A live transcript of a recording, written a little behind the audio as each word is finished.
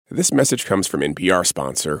This message comes from NPR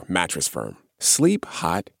sponsor Mattress Firm. Sleep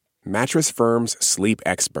hot. Mattress Firm's sleep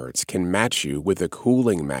experts can match you with a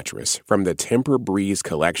cooling mattress from the Tempur-Breeze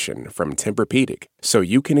collection from Tempur-Pedic, so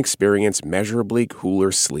you can experience measurably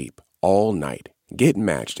cooler sleep all night. Get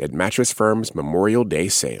matched at Mattress Firm's Memorial Day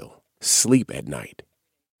sale. Sleep at night.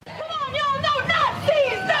 Come on, y'all, no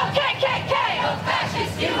Nazis, no KKK, no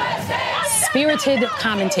fascist USA. Spirited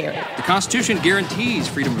commentary. The Constitution guarantees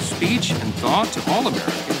freedom of speech and thought to all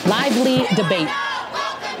Americans. Lively debate.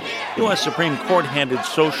 U.S. Supreme Court handed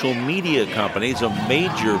social media companies a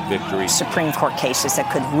major victory. Supreme Court cases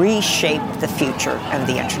that could reshape the future of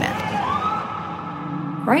the internet.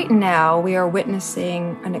 Right now, we are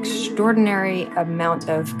witnessing an extraordinary amount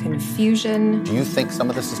of confusion. Do you think some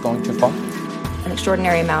of this is going too far? An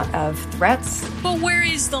extraordinary amount of threats. But where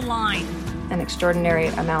is the line? An extraordinary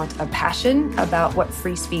amount of passion about what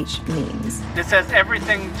free speech means. This has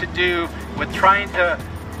everything to do with trying to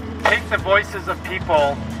take the voices of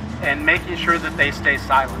people and making sure that they stay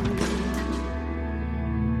silent.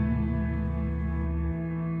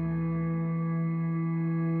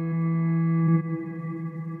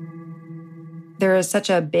 There is such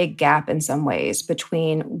a big gap in some ways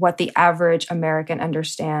between what the average American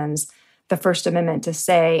understands the First Amendment to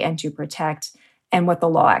say and to protect and what the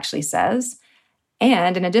law actually says.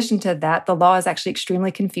 And in addition to that, the law is actually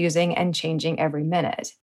extremely confusing and changing every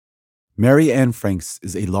minute. Mary Anne Franks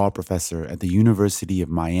is a law professor at the University of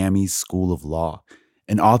Miami's School of Law,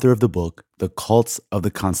 and author of the book, The Cults of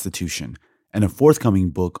the Constitution, and a forthcoming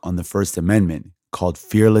book on the First Amendment called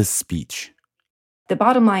Fearless Speech. The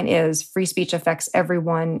bottom line is free speech affects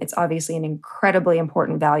everyone. It's obviously an incredibly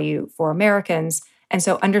important value for Americans. And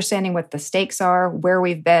so understanding what the stakes are, where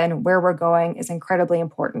we've been, where we're going is incredibly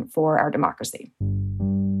important for our democracy.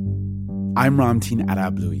 I'm Ramtin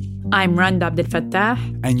Arablouei. I'm Rand Abdel Fattah.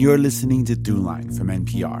 And you're listening to Throughline from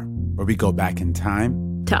NPR, where we go back in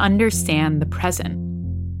time to understand the present.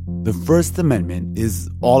 The First Amendment is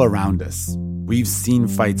all around us. We've seen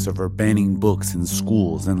fights over banning books in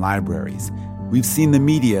schools and libraries. We've seen the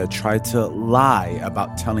media try to lie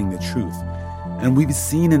about telling the truth. And we've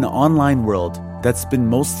seen an online world that's been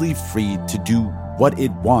mostly free to do what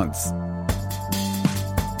it wants.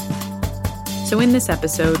 So in this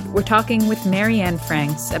episode, we're talking with Mary Anne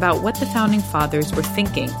Franks about what the Founding Fathers were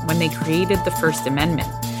thinking when they created the First Amendment,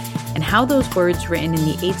 and how those words written in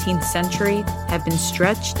the 18th century have been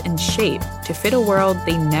stretched and shaped to fit a world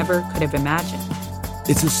they never could have imagined.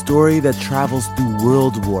 It's a story that travels through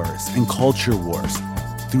world wars and culture wars,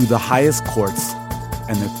 through the highest courts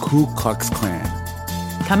and the Ku Klux Klan.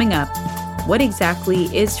 Coming up, what exactly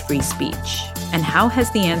is free speech? And how has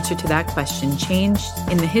the answer to that question changed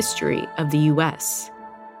in the history of the U.S.?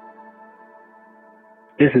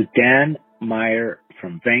 This is Dan Meyer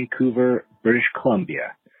from Vancouver, British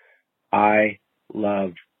Columbia. I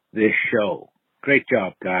love this show. Great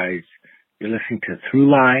job, guys. You're listening to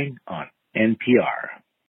Throughline on NPR.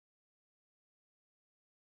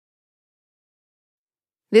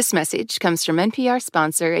 This message comes from NPR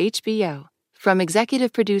sponsor HBO. From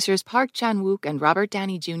executive producers Park Chan-wook and Robert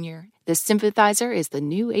Downey Jr., The Sympathizer is the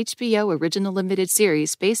new HBO original limited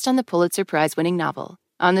series based on the Pulitzer Prize-winning novel.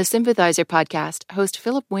 On The Sympathizer podcast, host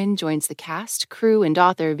Philip Wynn joins the cast, crew, and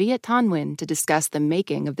author Viet Thanh Nguyen to discuss the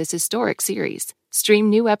making of this historic series.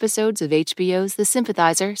 Stream new episodes of HBO's The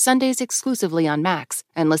Sympathizer Sundays exclusively on Max,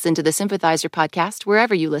 and listen to The Sympathizer podcast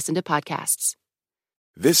wherever you listen to podcasts.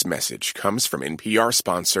 This message comes from NPR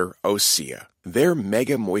sponsor Osea. Their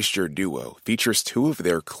Mega Moisture Duo features two of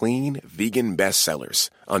their clean, vegan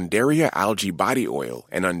bestsellers, Undaria Algae Body Oil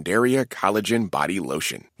and Undaria Collagen Body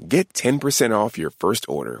Lotion. Get 10% off your first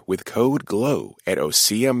order with code GLOW at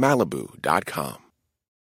OseaMalibu.com.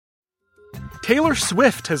 Taylor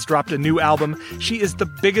Swift has dropped a new album. She is the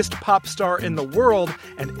biggest pop star in the world,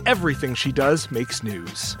 and everything she does makes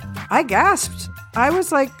news. I gasped. I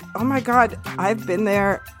was like, oh my God, I've been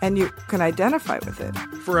there, and you can identify with it.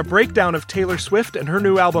 For a breakdown of Taylor Swift and her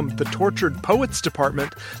new album, The Tortured Poets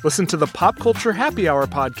Department, listen to the Pop Culture Happy Hour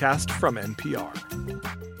podcast from NPR.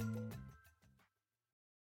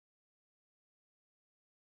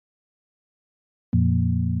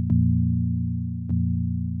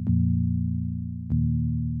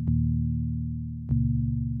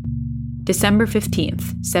 December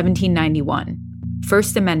 15th, 1791.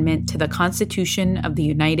 First Amendment to the Constitution of the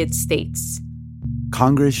United States.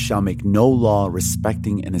 Congress shall make no law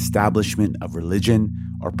respecting an establishment of religion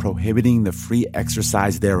or prohibiting the free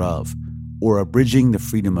exercise thereof, or abridging the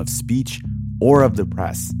freedom of speech or of the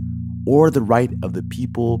press, or the right of the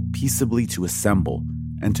people peaceably to assemble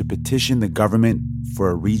and to petition the government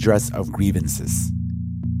for a redress of grievances.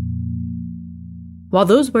 While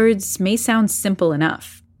those words may sound simple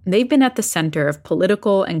enough, they've been at the center of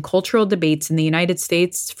political and cultural debates in the United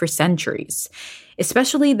States for centuries,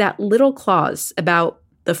 especially that little clause about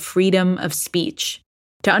the freedom of speech.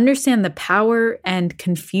 To understand the power and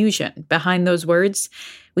confusion behind those words,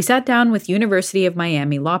 we sat down with University of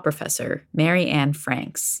Miami law professor Mary Ann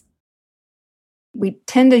Franks. We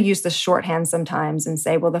tend to use the shorthand sometimes and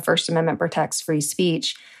say, well, the First Amendment protects free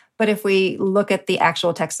speech. But if we look at the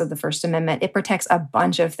actual text of the First Amendment, it protects a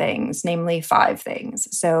bunch of things, namely 5 things.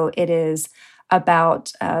 So it is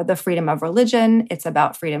about the freedom of religion. It's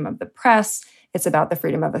about freedom of the press. It's about the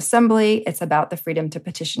freedom of assembly. It's about the freedom to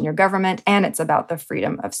petition your government. And it's about the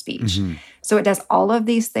freedom of speech. Mm-hmm. So it does all of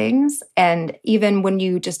these things. And even when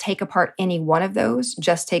you just take apart any one of those,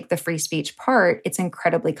 just take the free speech part, it's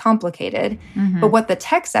incredibly complicated. Mm-hmm. But what the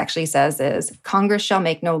text actually says is, Congress shall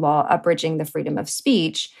make no law abridging the freedom of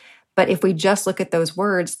speech. But if we just look at those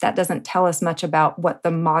words, that doesn't tell us much about what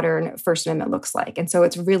the modern First Amendment looks like. And so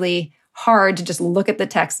it's really hard to just look at the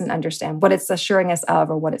text and understand what it's assuring us of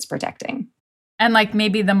or what it's protecting. And like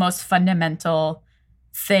maybe the most fundamental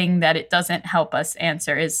thing that it doesn't help us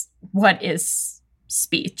answer is, what is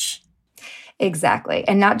speech? Exactly.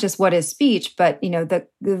 And not just what is speech, but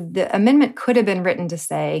the amendment could have been written to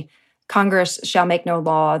say, Congress shall make no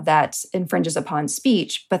law that infringes upon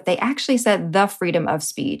speech, but they actually said the freedom of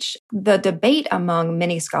speech. The debate among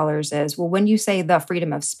many scholars is, well, when you say the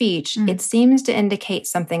freedom of speech, it seems to indicate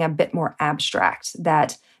something a bit more abstract,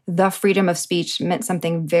 that the freedom of speech meant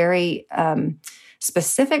something very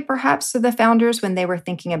specific, perhaps, to the founders when they were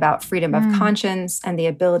thinking about freedom of conscience and the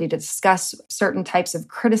ability to discuss certain types of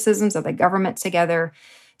criticisms of the government together.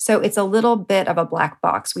 So it's a little bit of a black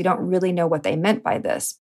box. We don't really know what they meant by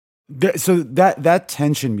this. So that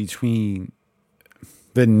tension between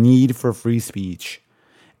the need for free speech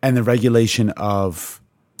and the regulation of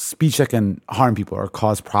speech that can harm people or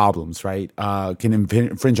cause problems, right, can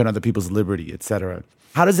infringe on other people's liberty, et cetera.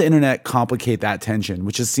 How does the internet complicate that tension,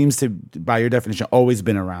 which just seems to, by your definition, always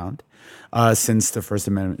been around since the First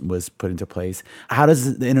Amendment was put into place? How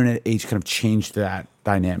does the internet age kind of change that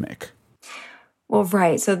dynamic? Well,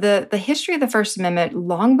 right. So the history of the First Amendment,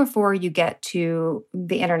 long before you get to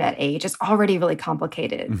the internet age, is already really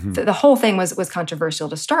complicated. Mm-hmm. The whole thing was controversial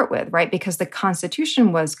to start with, right? Because the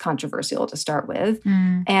Constitution was controversial to start with.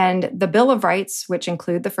 And the Bill of Rights, which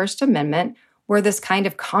include the First Amendment, were this kind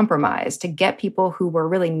of compromise to get people who were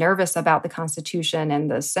really nervous about the Constitution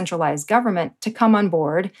and the centralized government to come on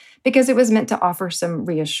board, because it was meant to offer some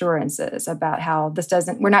reassurances about how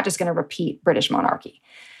we're not just going to repeat British monarchy.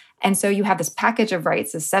 And so you have this package of rights,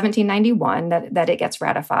 is 1791, that it gets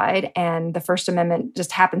ratified. And the First Amendment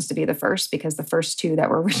just happens to be the first, because the first 2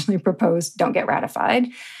 that were originally proposed don't get ratified.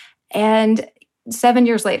 And 7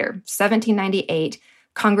 years later, 1798,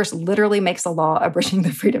 Congress literally makes a law abridging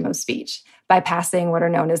the freedom of speech by passing what are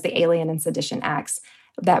known as the Alien and Sedition Acts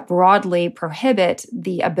that broadly prohibit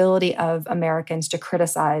the ability of Americans to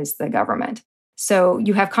criticize the government. So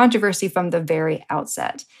you have controversy from the very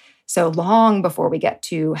outset. So long before we get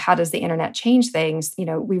to how does the internet change things,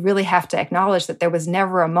 we really have to acknowledge that there was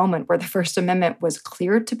never a moment where the First Amendment was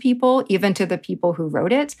clear to people, even to the people who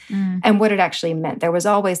wrote it, and what it actually meant. There was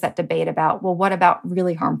always that debate about, well, what about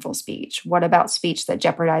really harmful speech? What about speech that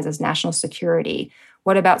jeopardizes national security?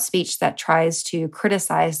 What about speech that tries to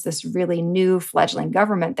criticize this really new fledgling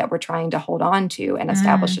government that we're trying to hold on to and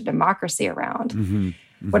establish a democracy around? Mm-hmm.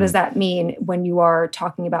 What does that mean when you are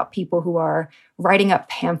talking about people who are writing up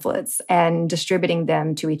pamphlets and distributing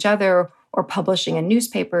them to each other or publishing in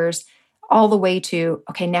newspapers, all the way to,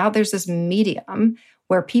 okay, now there's this medium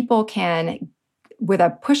where people can, with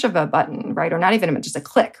a push of a button, right, or not even just a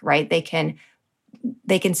click, right, they can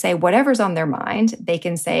say whatever's on their mind. They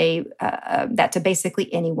can say that to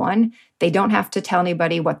basically anyone. They don't have to tell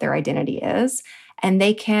anybody what their identity is. And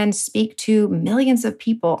they can speak to millions of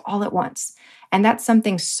people all at once. And that's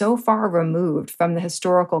something so far removed from the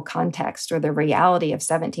historical context or the reality of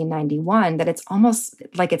 1791 that it's almost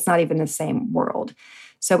like it's not even the same world.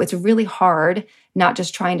 So it's really hard, not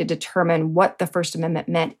just trying to determine what the First Amendment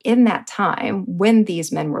meant in that time when these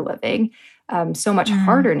men were living, so much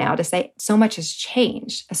harder now to say so much has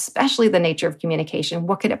changed, especially the nature of communication.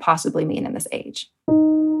 What could it possibly mean in this age?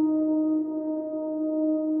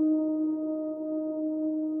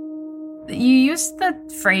 You use the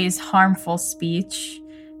phrase harmful speech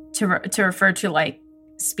to refer to like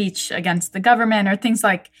speech against the government or things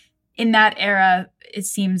like in that era, it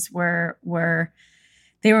seems were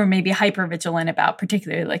they were maybe hyper vigilant about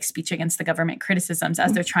particularly like speech against the government criticisms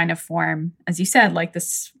as they're trying to form, as you said, like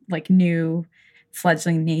this like new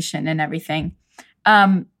fledgling nation and everything.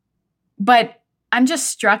 But I'm just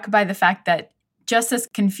struck by the fact that just as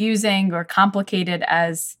confusing or complicated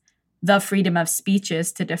as the freedom of speech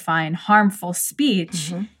is to define harmful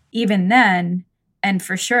speech, even then, and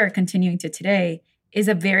for sure continuing to today, is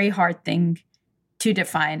a very hard thing to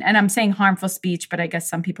define. And I'm saying harmful speech, but I guess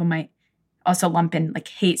some people might also lump in like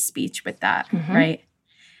hate speech with that, right?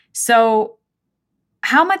 So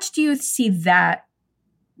how much do you see that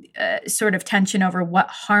sort of tension over what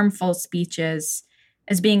harmful speech is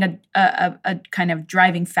as being a kind of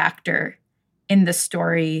driving factor in the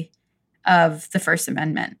story of the First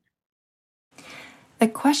Amendment? The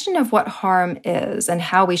question of what harm is and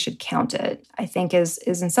how we should count it, I think, is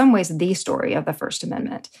in some ways the story of the First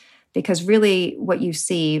Amendment. Because really what you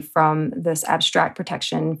see from this abstract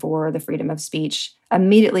protection for the freedom of speech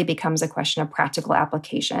immediately becomes a question of practical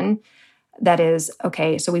application. That is,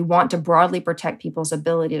 okay, so we want to broadly protect people's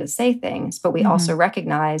ability to say things, but we also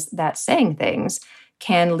recognize that saying things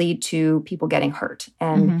can lead to people getting hurt.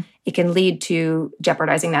 And it can lead to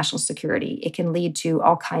jeopardizing national security. It can lead to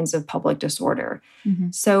all kinds of public disorder.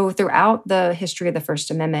 So throughout the history of the First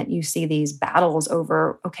Amendment, you see these battles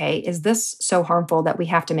over, okay, is this so harmful that we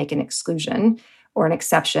have to make an exclusion or an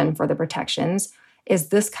exception for the protections? Is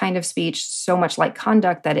this kind of speech so much like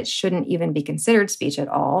conduct that it shouldn't even be considered speech at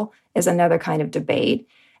all? Is another kind of debate.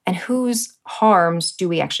 And whose harms do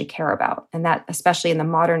we actually care about? And that, especially in the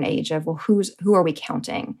modern age of, well, who are we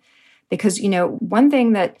counting? Because, you know, one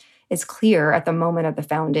thing that is clear at the moment of the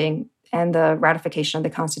founding and the ratification of the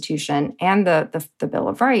Constitution and the Bill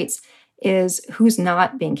of Rights is who's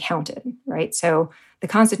not being counted, right? So the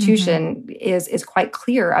Constitution is quite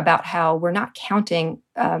clear about how we're not counting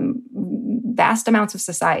vast amounts of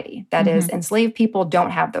society. That is, enslaved people don't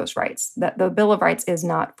have those rights. That the Bill of Rights is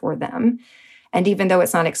not for them. And even though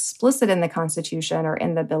it's not explicit in the Constitution or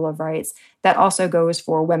in the Bill of Rights, that also goes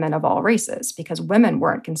for women of all races, because women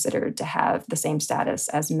weren't considered to have the same status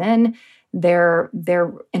as men. Their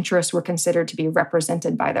interests were considered to be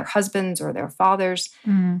represented by their husbands or their fathers.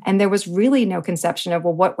 And there was really no conception of,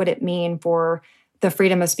 well, what would it mean for the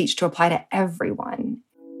freedom of speech to apply to everyone?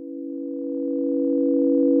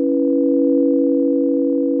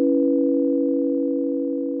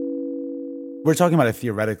 We're talking about it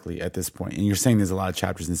theoretically at this point, and you're saying there's a lot of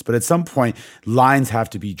chapters in this, but at some point, lines have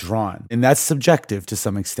to be drawn, and that's subjective to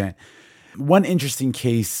some extent. One interesting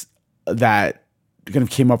case that kind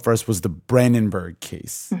of came up for us was the Brandenburg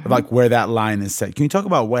case, like where that line is set. Can you talk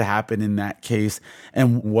about what happened in that case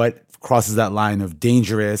and what crosses that line of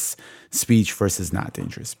dangerous speech versus not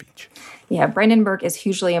dangerous speech? Yeah, Brandenburg is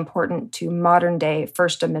hugely important to modern-day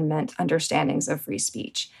First Amendment understandings of free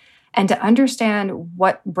speech. And to understand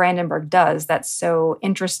what Brandenburg does that's so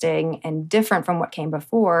interesting and different from what came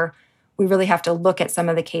before, we really have to look at some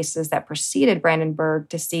of the cases that preceded Brandenburg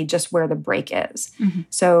to see just where the break is.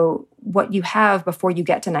 So what you have before you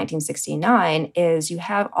get to 1969 is you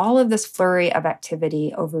have all of this flurry of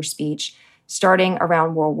activity over speech starting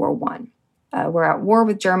around World War I. We're at war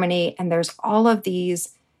with Germany, and there's all of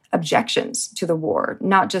these objections to the war,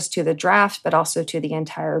 not just to the draft, but also to the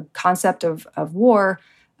entire concept of war.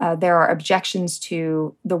 There are objections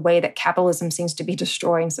to the way that capitalism seems to be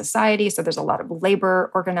destroying society. So there's a lot of labor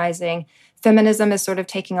organizing. Feminism is sort of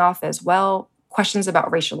taking off as well. Questions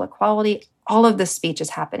about racial equality. All of this speech is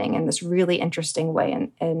happening in this really interesting way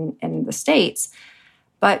in the States.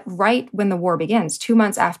 But right when the war begins, 2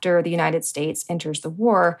 months after the United States enters the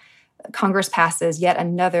war, Congress passes yet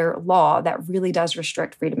another law that really does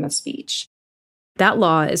restrict freedom of speech. That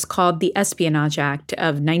law is called the Espionage Act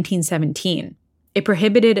of 1917. It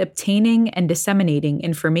prohibited obtaining and disseminating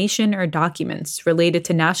information or documents related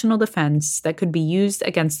to national defense that could be used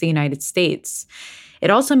against the United States. It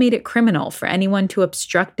also made it criminal for anyone to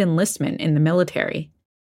obstruct enlistment in the military.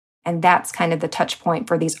 And that's kind of the touch point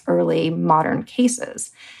for these early modern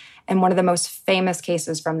cases. And one of the most famous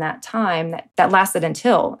cases from that time that lasted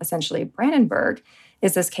until essentially Brandenburg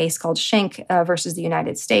is this case called Schenck versus the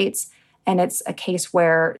United States. And it's a case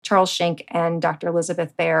where Charles Schenck and Dr.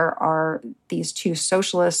 Elizabeth Baer are these two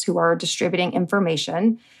socialists who are distributing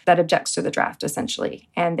information that objects to the draft, essentially.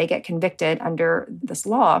 And they get convicted under this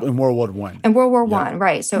law. In World War I. In World War I,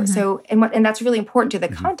 right. So and that's really important to the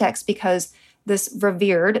context because this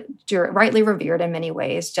rightly revered in many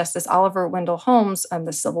ways, Justice Oliver Wendell Holmes,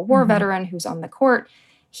 the Civil War veteran who's on the court,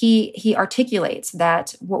 he articulates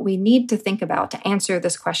that what we need to think about to answer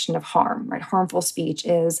this question of harm, right, harmful speech,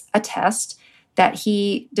 is a test that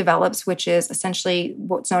he develops, which is essentially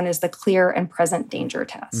what's known as the clear and present danger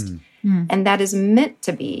test. And that is meant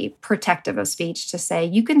to be protective of speech, to say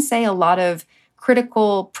you can say a lot of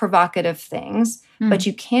critical, provocative things, but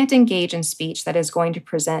you can't engage in speech that is going to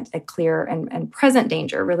present a clear and present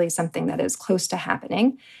danger, really something that is close to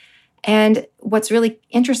happening. And what's really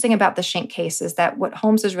interesting about the Schenck case is that what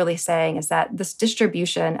Holmes is really saying is that this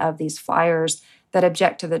distribution of these flyers that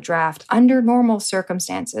object to the draft under normal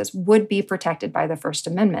circumstances would be protected by the First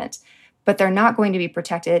Amendment, but they're not going to be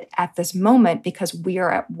protected at this moment because we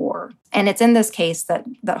are at war. And it's in this case that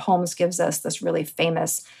Holmes gives us this really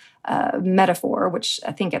famous metaphor, which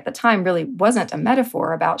I think at the time really wasn't a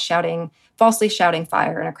metaphor, about falsely shouting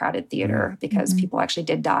fire in a crowded theater, because people actually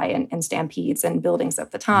did die in stampedes and buildings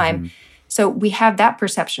at the time. So we have that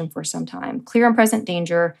perception for some time. Clear and present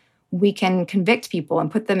danger, we can convict people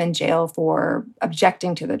and put them in jail for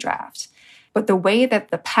objecting to the draft. But the way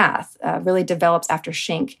that the path really develops after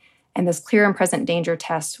Schenck and this clear and present danger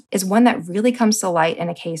test is one that really comes to light in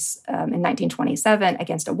a case in 1927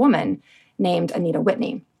 against a woman named Anita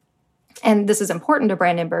Whitney. And this is important to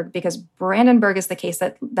Brandenburg because Brandenburg is the case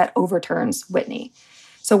that overturns Whitney.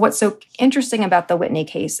 So what's so interesting about the Whitney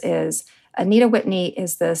case is Anita Whitney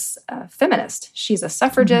is this feminist. She's a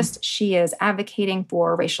suffragist. She is advocating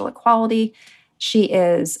for racial equality. She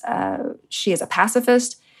is a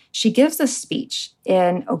pacifist. She gives a speech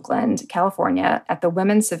in Oakland, California, at the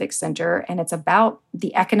Women's Civic Center, and it's about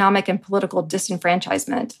the economic and political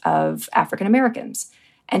disenfranchisement of African Americans.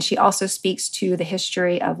 And she also speaks to the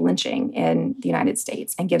history of lynching in the United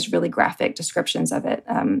States and gives really graphic descriptions of it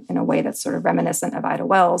in a way that's sort of reminiscent of Ida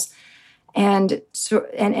Wells. And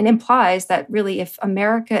implies that really if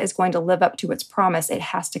America is going to live up to its promise, it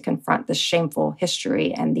has to confront this shameful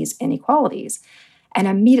history and these inequalities. And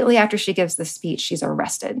immediately after she gives this speech, she's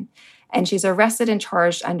arrested. And she's arrested and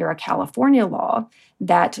charged under a California law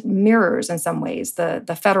that mirrors in some ways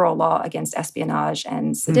the federal law against espionage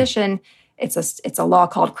and sedition. It's a law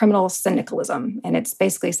called criminal syndicalism. And it's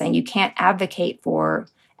basically saying you can't advocate for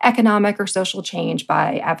economic or social change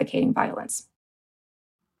by advocating violence.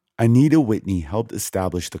 Anita Whitney helped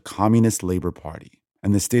establish the Communist Labor Party,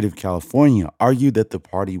 and the state of California argued that the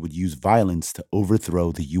party would use violence to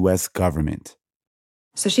overthrow the U.S. government.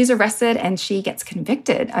 So she's arrested and she gets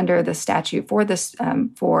convicted under the statute for this,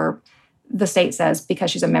 for the state says,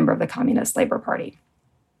 because she's a member of the Communist Labor Party.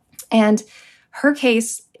 And her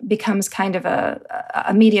case becomes kind of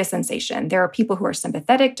a media sensation. There are people who are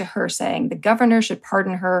sympathetic to her saying the governor should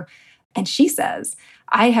pardon her. And she says,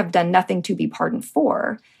 I have done nothing to be pardoned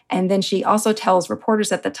for. And then she also tells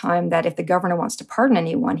reporters at the time that if the governor wants to pardon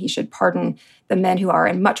anyone, he should pardon the men who are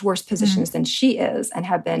in much worse positions than she is and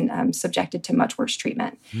have been subjected to much worse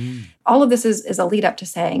treatment. All of this is a lead up to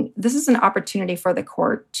saying this is an opportunity for the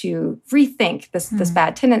court to rethink this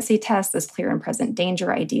bad tendency test, this clear and present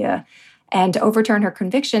danger idea, and to overturn her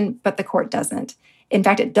conviction, but the court doesn't. In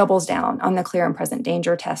fact, it doubles down on the clear and present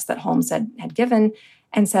danger test that Holmes had given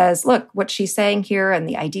and says, look, what she's saying here and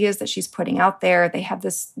the ideas that she's putting out there, they have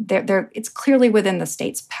this, it's clearly within the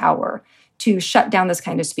state's power to shut down this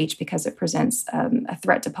kind of speech because it presents a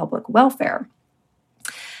threat to public welfare.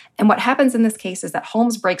 And what happens in this case is that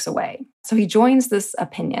Holmes breaks away. So he joins this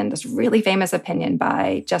opinion, this really famous opinion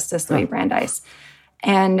by Justice Louis Brandeis.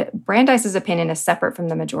 And Brandeis's opinion is separate from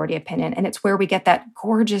the majority opinion. And it's where we get that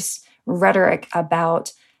gorgeous rhetoric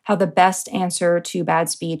about how the best answer to bad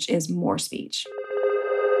speech is more speech.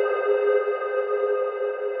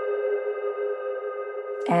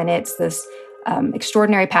 And it's this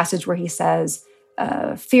extraordinary passage where he says,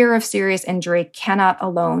 fear of serious injury cannot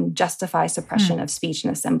alone justify suppression of speech in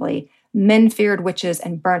assembly. Men feared witches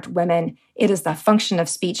and burnt women. It is the function of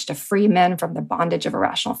speech to free men from the bondage of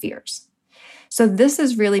irrational fears. So this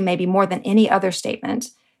is really maybe more than any other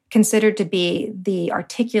statement considered to be the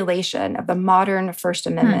articulation of the modern First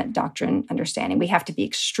Amendment doctrine understanding. We have to be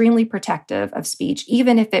extremely protective of speech,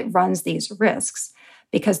 even if it runs these risks,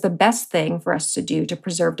 because the best thing for us to do to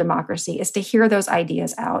preserve democracy is to hear those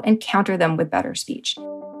ideas out and counter them with better speech.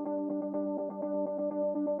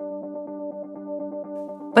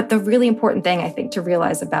 But the really important thing, I think, to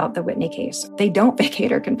realize about the Whitney case, they don't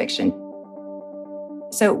vacate her conviction.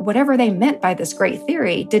 So whatever they meant by this great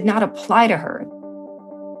theory did not apply to her.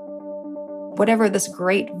 Whatever this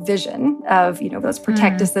great vision of, let's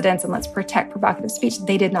protect dissidents and let's protect provocative speech,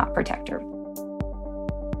 they did not protect her.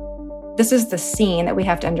 This is the scene that we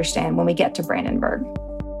have to understand when we get to Brandenburg.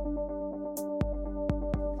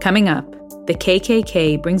 Coming up, the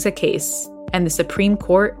KKK brings a case, and the Supreme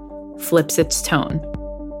Court flips its tone.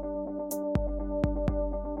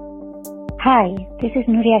 Hi, this is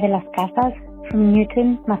Nuria de las Casas from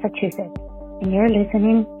Newton, Massachusetts, and you're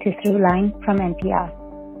listening to Throughline from NPR.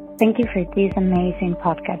 Thank you for this amazing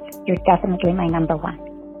podcast. You're definitely my number one.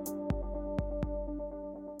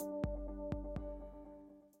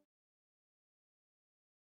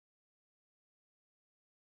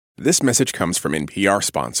 This message comes from NPR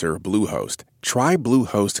sponsor Bluehost. Try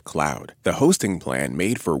Bluehost Cloud, the hosting plan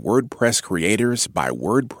made for WordPress creators by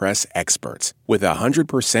WordPress experts. With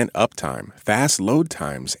 100% uptime, fast load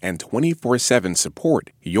times, and 24/7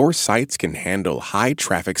 support, your sites can handle high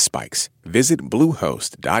traffic spikes. Visit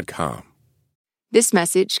Bluehost.com. This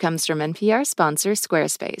message comes from NPR sponsor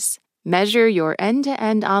Squarespace. Measure your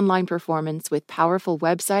end-to-end online performance with powerful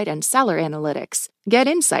website and seller analytics. Get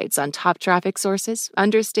insights on top traffic sources,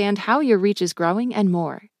 understand how your reach is growing, and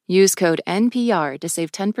more. Use code NPR to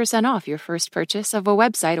save 10% off your first purchase of a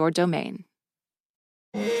website or domain.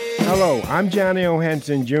 Hello, I'm Johnny O.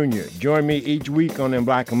 Hanson Jr. Join me each week on In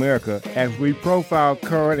Black America as we profile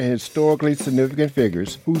current and historically significant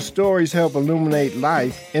figures whose stories help illuminate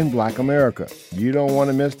life in Black America. You don't want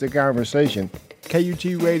to miss the conversation.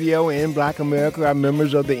 KUT Radio and In Black America are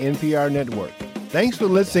members of the NPR network. Thanks for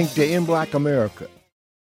listening to In Black America.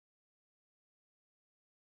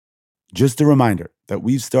 Just a reminder that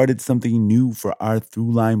we've started something new for our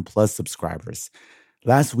Throughline Plus subscribers.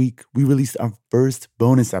 Last week, we released our first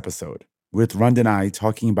bonus episode with Rund and I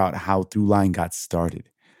talking about how Throughline got started.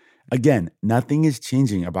 Again, nothing is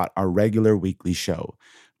changing about our regular weekly show,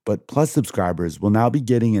 but Plus subscribers will now be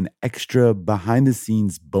getting an extra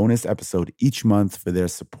behind-the-scenes bonus episode each month for their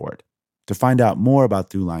support. To find out more about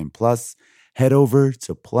Throughline Plus, head over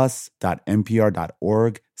to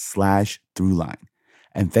plus.npr.org/Throughline.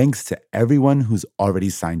 And thanks to everyone who's already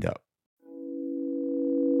signed up.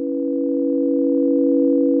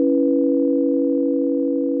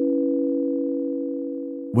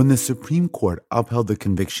 When the Supreme Court upheld the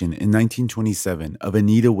conviction in 1927 of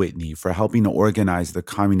Anita Whitney for helping to organize the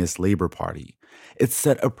Communist Labor Party, it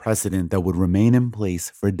set a precedent that would remain in place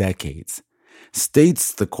for decades.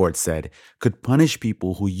 States, the court said, could punish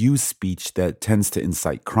people who use speech that tends to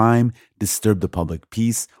incite crime, disturb the public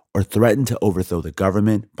peace, or threaten to overthrow the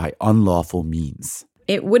government by unlawful means.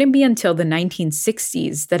 It wouldn't be until the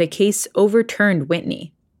 1960s that a case overturned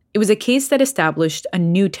Whitney. It was a case that established a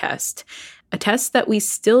new test, a test that we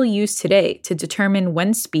still use today to determine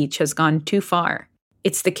when speech has gone too far.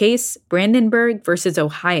 It's the case Brandenburg versus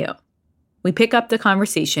Ohio. We pick up the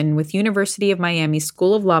conversation with University of Miami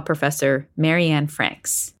School of Law professor Marianne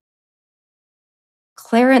Franks.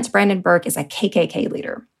 Clarence Brandenburg is a KKK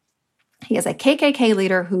leader. He is a KKK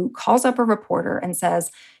leader who calls up a reporter and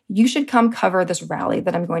says, you should come cover this rally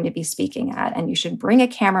that I'm going to be speaking at, and you should bring a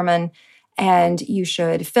cameraman, and you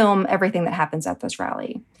should film everything that happens at this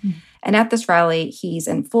rally. Mm-hmm. And at this rally, he's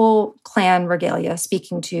in full Klan regalia,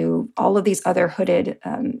 speaking to all of these other hooded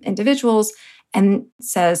individuals, and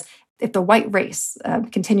says, if the white race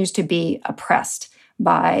continues to be oppressed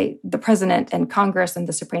by the president and Congress and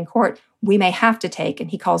the Supreme Court, we may have to take, and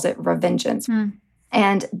he calls it revengeance. Mm.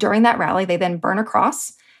 And during that rally, they then burn a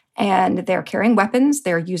cross, and they're carrying weapons.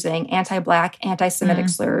 They're using anti-Black, anti-Semitic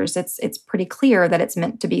slurs. It's pretty clear that it's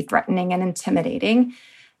meant to be threatening and intimidating.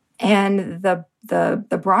 And the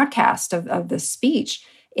broadcast of the speech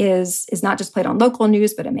is not just played on local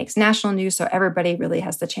news, but it makes national news, so everybody really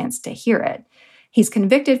has the chance to hear it. He's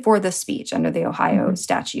convicted for the speech under the Ohio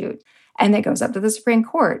statute, and it goes up to the Supreme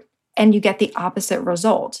Court, and you get the opposite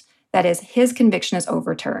result. That is, his conviction is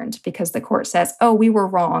overturned because the court says, oh, we were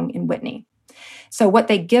wrong in Whitney. So what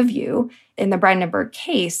they give you in the Brandenburg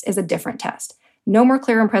case is a different test. No more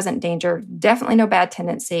clear and present danger, definitely no bad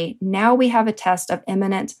tendency. Now we have a test of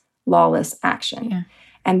imminent lawless action. Yeah.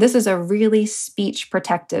 And this is a really speech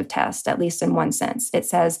protective test, at least in one sense. It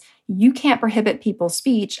says you can't prohibit people's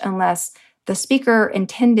speech unless the speaker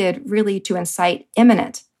intended really to incite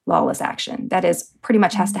imminent lawless action. That is, pretty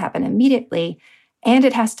much has to happen immediately, and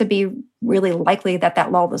it has to be really likely that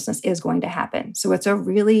that lawlessness is going to happen. So it's a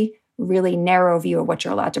really, really narrow view of what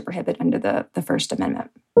you're allowed to prohibit under the First Amendment.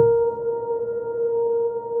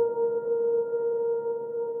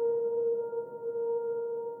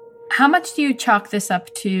 How much do you chalk this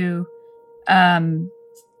up to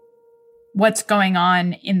what's going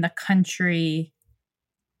on in the country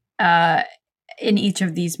in each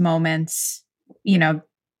of these moments? You know,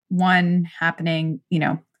 one happening,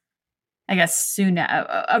 I guess soon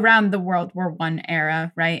around the World War I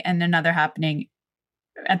era, right? And another happening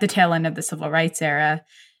at the tail end of the Civil Rights era.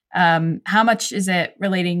 How much is it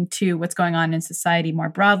relating to what's going on in society more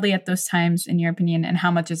broadly at those times, in your opinion? And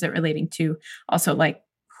how much is it relating to also like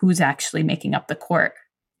who's actually making up the court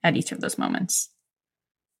at each of those moments?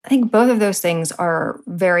 I think both of those things are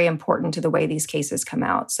very important to the way these cases come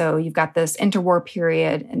out. So you've got this interwar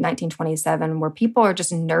period in 1927 where people are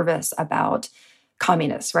just nervous about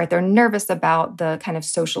communists, right? They're nervous about the kind of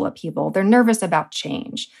social upheaval. They're nervous about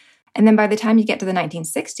change. And then by the time you get to the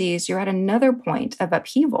 1960s, you're at another point of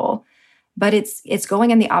upheaval but it's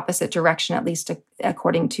going in the opposite direction, at least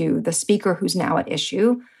according to the speaker who's now at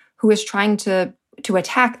issue, who is trying to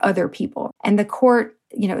attack other people. And the court,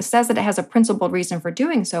 says that it has a principled reason for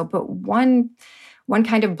doing so, but one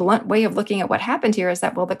kind of blunt way of looking at what happened here is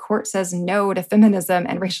that, well, the court says no to feminism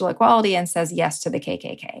and racial equality and says yes to the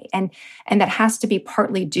KKK. And that has to be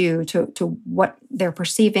partly due to what they're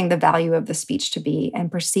perceiving the value of the speech to be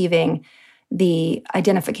and perceiving the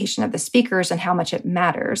identification of the speakers and how much it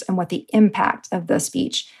matters and what the impact of the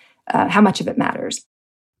speech, how much of it matters.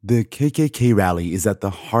 The KKK rally is at the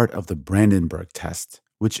heart of the Brandenburg test,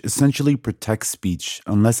 which essentially protects speech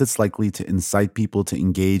unless it's likely to incite people to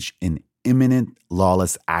engage in imminent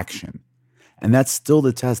lawless action. And that's still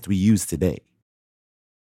the test we use today.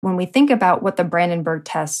 When we think about what the Brandenburg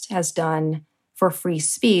test has done for free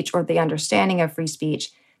speech or the understanding of free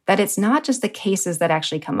speech, that it's not just the cases that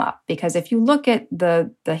actually come up. Because if you look at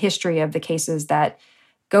the history of the cases that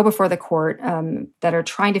go before the court that are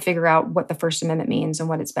trying to figure out what the First Amendment means and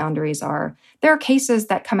what its boundaries are, there are cases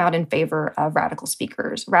that come out in favor of radical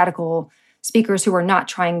speakers who are not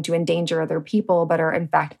trying to endanger other people, but are in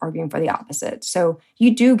fact arguing for the opposite. So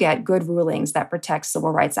you do get good rulings that protect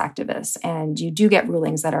civil rights activists, and you do get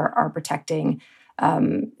rulings that are protecting,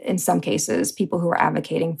 in some cases, people who are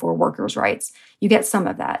advocating for workers' rights. You get some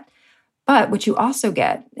of that. But what you also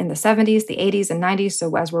get in the 70s, the 80s, and 90s,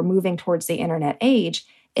 so as we're moving towards the internet age,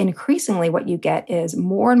 increasingly what you get is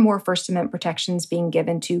more and more First Amendment protections being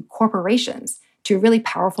given to corporations, to really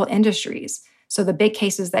powerful industries. So the big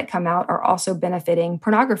cases that come out are also benefiting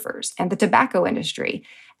pornographers and the tobacco industry.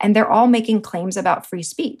 And they're all making claims about free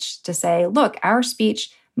speech to say, look, our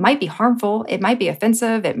speech might be harmful, it might be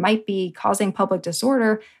offensive, it might be causing public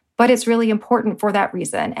disorder, but it's really important for that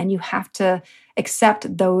reason. And you have to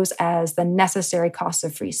accept those as the necessary costs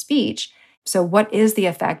of free speech. So what is the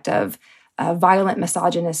effect of violent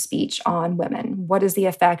misogynist speech on women? What is the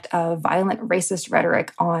effect of violent racist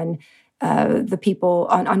rhetoric on the people,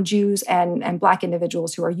 on Jews and Black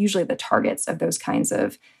individuals who are usually the targets of those kinds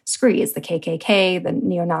of screeds, the KKK, the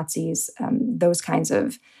neo-Nazis, those kinds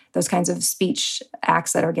of speech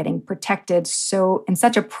acts that are getting protected in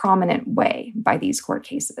such a prominent way by these court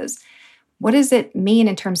cases? What does it mean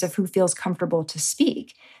in terms of who feels comfortable to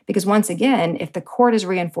speak? Because once again, if the court is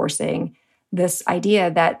reinforcing this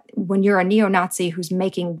idea that when you're a neo-Nazi who's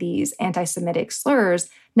making these anti-Semitic slurs,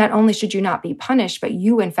 not only should you not be punished, but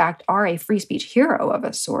you, in fact, are a free speech hero of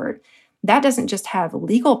a sort, that doesn't just have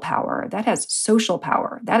legal power, that has social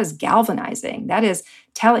power, that is galvanizing, that is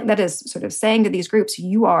sort of saying to these groups,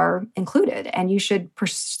 you are included and you should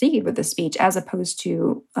proceed with the speech as opposed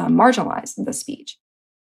to marginalize the speech.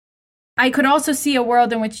 I could also see a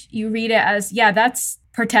world in which you read it as, yeah, that's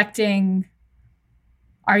protecting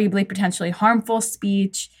arguably potentially harmful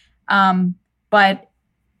speech, but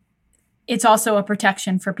it's also a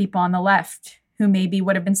protection for people on the left who maybe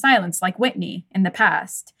would have been silenced, like Whitney in the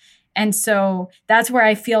past. And so that's where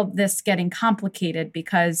I feel this getting complicated,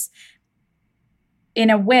 because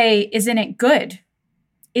in a way, isn't it good?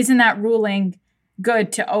 Isn't that ruling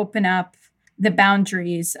good to open up the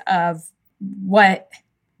boundaries of what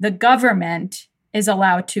the government is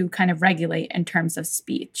allowed to kind of regulate in terms of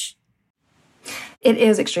speech? It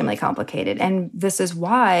is extremely complicated. And this is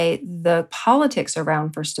why the politics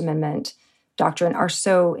around First Amendment doctrine are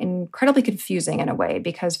so incredibly confusing in a way,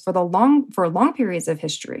 because for long periods of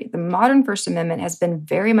history, the modern First Amendment has been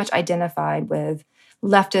very much identified with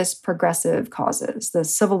leftist progressive causes. The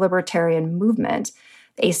civil libertarian movement,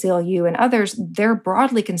 the ACLU and others, they're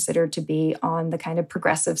broadly considered to be on the kind of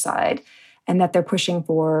progressive side, and that they're pushing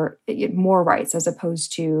for more rights as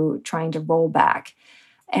opposed to trying to roll back.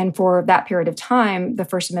 And for that period of time, the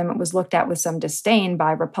First Amendment was looked at with some disdain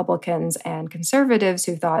by Republicans and conservatives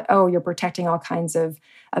who thought, oh, you're protecting all kinds of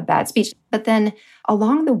bad speech. But then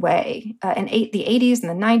along the way, in the 80s and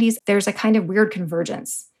the 90s, there's a kind of weird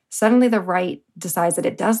convergence. Suddenly the right decides that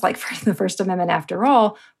it does like the First Amendment after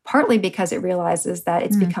all, partly because it realizes that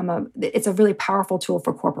it's a really powerful tool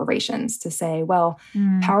for corporations to say, well,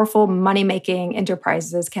 powerful money-making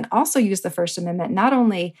enterprises can also use the First Amendment not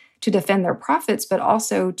only to defend their profits, but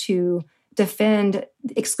also to defend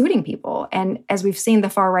excluding people. And as we've seen the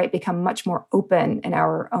far right become much more open in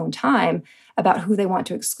our own time about who they want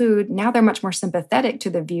to exclude, now they're much more sympathetic to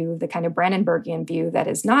the view, the kind of Brandenburgian view that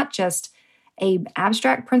is not just an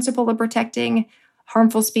abstract principle of protecting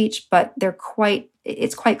harmful speech, but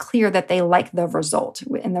it's quite clear that they like the result.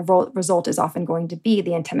 And the result is often going to be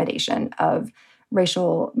the intimidation of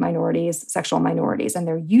racial minorities, sexual minorities, and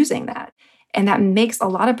they're using that. And that makes a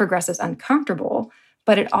lot of progressives uncomfortable,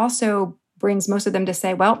 but it also brings most of them to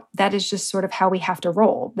say, well, that is just sort of how we have to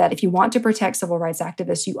roll, that if you want to protect civil rights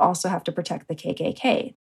activists, you also have to protect the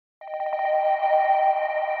KKK.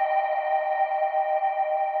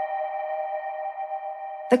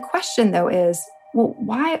 The question, though, is, well,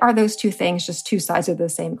 why are those two things just two sides of the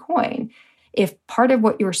same coin? If part of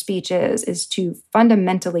what your speech is to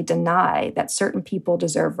fundamentally deny that certain people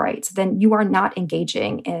deserve rights, then you are not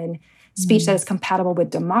engaging in speech that is compatible with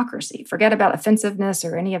democracy. Forget about offensiveness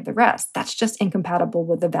or any of the rest. That's just incompatible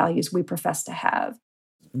with the values we profess to have.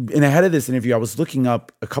 And ahead of this interview, I was looking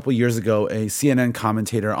up a couple years ago, a CNN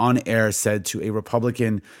commentator on air said to a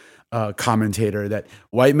Republican commentator that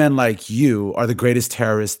white men like you are the greatest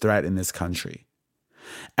terrorist threat in this country.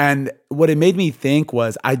 And what it made me think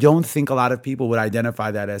was, I don't think a lot of people would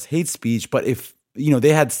identify that as hate speech, but if they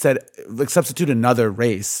had said, like, substitute another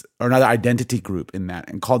race or another identity group in that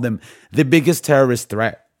and called them the biggest terrorist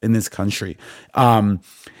threat in this country.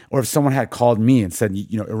 Or if someone had called me and said,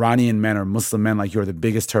 Iranian men or Muslim men like you're the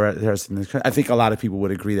biggest terrorist in this country, I think a lot of people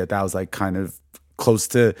would agree that that was like kind of close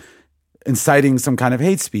to inciting some kind of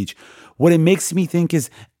hate speech. What it makes me think is,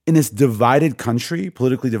 in this divided country,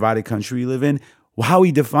 politically divided country we live in, how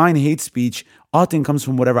we define hate speech often comes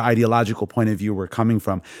from whatever ideological point of view we're coming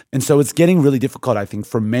from. And so it's getting really difficult, I think,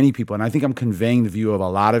 for many people. And I think I'm conveying the view of a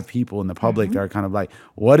lot of people in the public that are kind of like,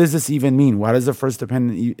 what does this even mean? Why does the First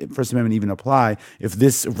Amendment even apply if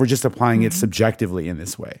we're just applying it subjectively in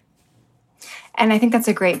this way? And I think that's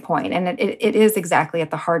a great point. And it is exactly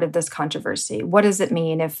at the heart of this controversy. What does it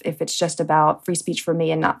mean if it's just about free speech for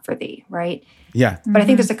me and not for thee, right? Yeah. But I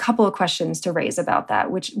think there's a couple of questions to raise about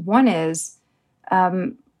that, which one is,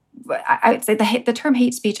 I would say the term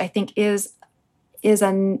hate speech, I think, is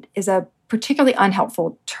a particularly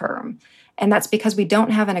unhelpful term. And that's because we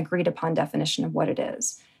don't have an agreed upon definition of what it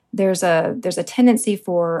is. There's a tendency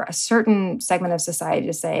for a certain segment of society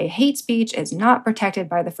to say hate speech is not protected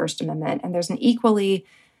by the First Amendment. And there's an equally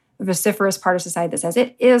vociferous part of society that says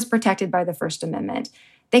it is protected by the First Amendment.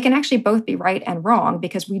 They can actually both be right and wrong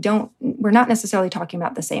because we're not necessarily talking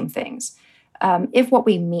about the same things. If what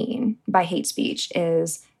we mean by hate speech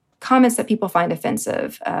is comments that people find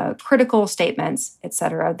offensive, critical statements, et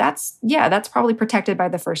cetera, that's probably protected by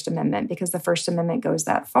the First Amendment because the First Amendment goes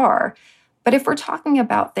that far. But if we're talking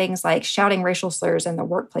about things like shouting racial slurs in the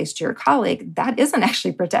workplace to your colleague, that isn't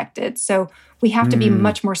actually protected. So we have to be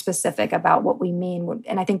much more specific about what we mean.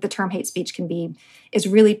 And I think the term hate speech is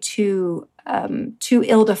really too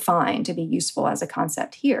ill-defined to be useful as a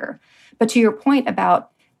concept here. But to your point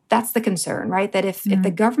about, that's the concern, right? That if the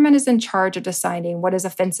government is in charge of deciding what is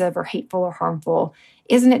offensive or hateful or harmful,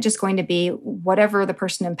 isn't it just going to be whatever the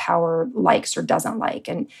person in power likes or doesn't like?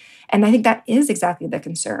 And I think that is exactly the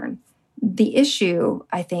concern. The issue,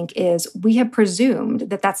 I think, is we have presumed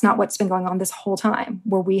that that's not what's been going on this whole time,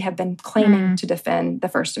 where we have been claiming to defend the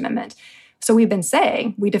First Amendment. So we've been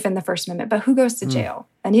saying we defend the First Amendment, but who goes to jail?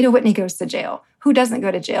 Anita Whitney goes to jail. Who doesn't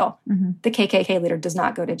go to jail? The KKK leader does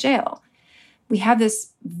not go to jail. We have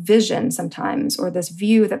this vision sometimes, or this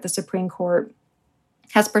view that the Supreme Court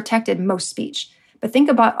has protected most speech. But think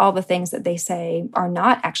about all the things that they say are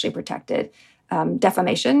not actually protected.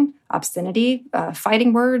 Defamation, obscenity,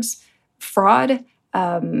 fighting words, fraud,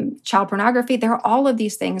 child pornography. There are all of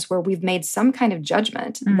these things where we've made some kind of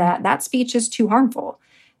judgment that speech is too harmful.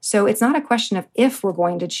 So it's not a question of if we're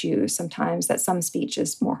going to choose sometimes that some speech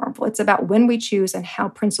is more harmful. It's about when we choose and how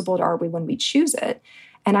principled are we when we choose it.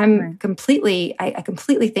 And I completely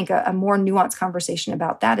think a more nuanced conversation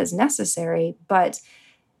about that is necessary. But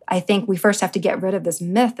I think we first have to get rid of this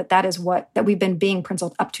myth that we've been being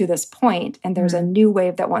principled up to this point. And there's a new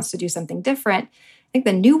wave that wants to do something different. I think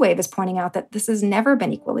the new wave is pointing out that this has never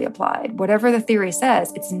been equally applied. Whatever the theory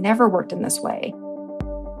says, it's never worked in this way.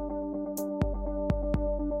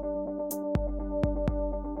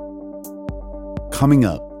 Coming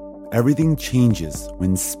up, everything changes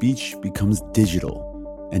when speech becomes digital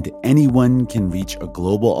and anyone can reach a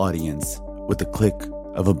global audience with the click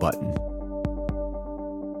of a button.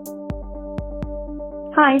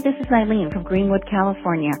 Hi, this is Eileen from Greenwood,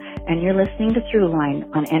 California, and you're listening to Throughline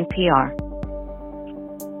on NPR.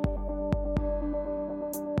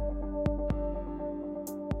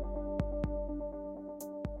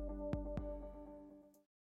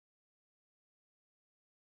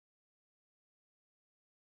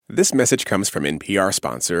 This message comes from NPR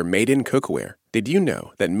sponsor Made in Cookware. Did you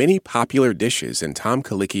know that many popular dishes in Tom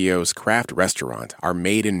Colicchio's craft restaurant are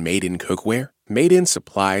made in Cookware? Made In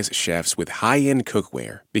supplies chefs with high-end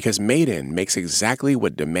cookware because Made In makes exactly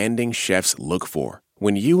what demanding chefs look for.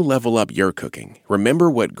 When you level up your cooking,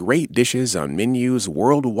 remember what great dishes on menus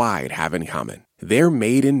worldwide have in common. They're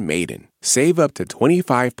made in. Save up to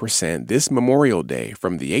 25% this Memorial Day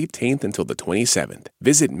from the 18th until the 27th.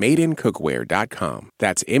 Visit madeincookware.com.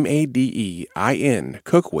 That's MADEIN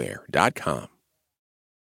cookware.com.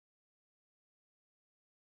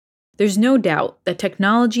 There's no doubt that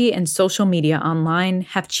technology and social media online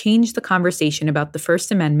have changed the conversation about the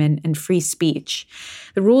First Amendment and free speech.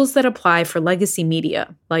 The rules that apply for legacy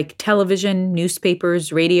media, like television,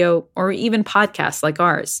 newspapers, radio, or even podcasts like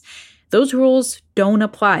ours, those rules don't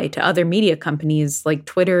apply to other media companies like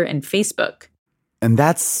Twitter and Facebook. And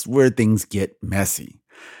that's where things get messy.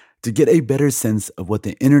 To get a better sense of what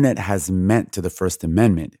the internet has meant to the First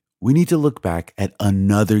Amendment, we need to look back at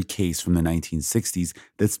another case from the 1960s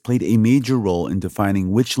that's played a major role in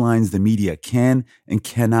defining which lines the media can and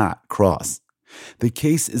cannot cross. The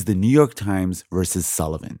case is the New York Times versus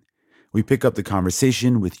Sullivan. We pick up the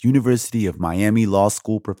conversation with University of Miami Law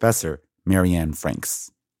School professor Marianne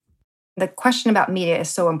Franks. The question about media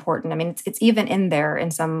is so important. I mean, it's even in there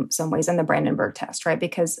in some ways in the Brandenburg test, right?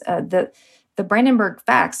 Because the Brandenburg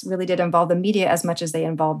facts really did involve the media as much as they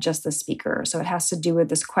involved just the speaker. So it has to do with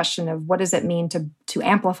this question of what does it mean to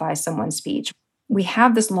amplify someone's speech? We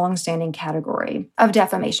have this longstanding category of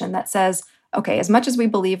defamation that says, okay, as much as we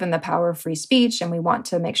believe in the power of free speech and we want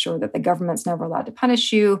to make sure that the government's never allowed to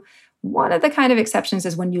punish you, one of the kind of exceptions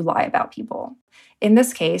is when you lie about people. In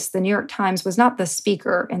this case, the New York Times was not the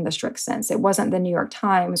speaker in the strict sense. It wasn't the New York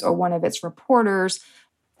Times or one of its reporters,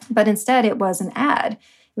 but instead it was an ad.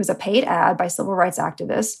 It was a paid ad by civil rights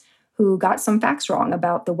activists who got some facts wrong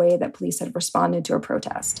about the way that police had responded to a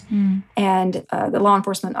protest. And the law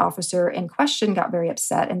enforcement officer in question got very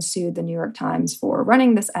upset and sued the New York Times for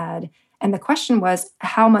running this ad. And the question was,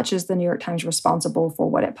 how much is the New York Times responsible for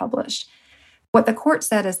what it published? What the court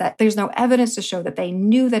said is that there's no evidence to show that they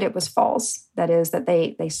knew that it was false. That is, that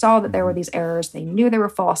they saw that there were these errors, they knew they were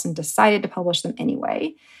false and decided to publish them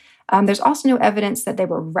anyway. There's also no evidence that they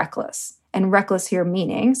were reckless. And reckless here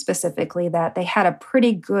meaning specifically that they had a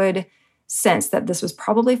pretty good sense that this was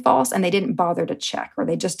probably false and they didn't bother to check or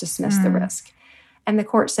they just dismissed the risk. And the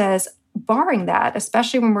court says, barring that,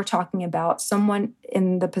 especially when we're talking about someone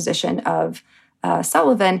in the position of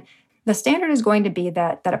Sullivan, the standard is going to be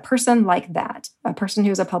that a person like that, a person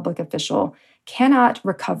who's a public official, cannot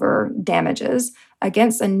recover damages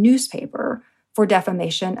against a newspaper for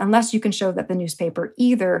defamation unless you can show that the newspaper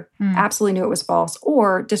either absolutely knew it was false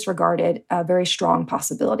or disregarded a very strong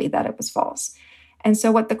possibility that it was false. And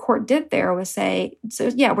so what the court did there was say, so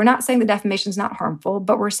yeah, we're not saying the defamation is not harmful,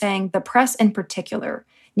 but we're saying the press in particular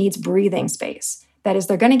needs breathing space. That is,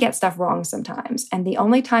 they're going to get stuff wrong sometimes. And the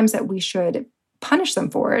only times that we should punish them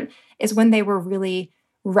for it is when they were really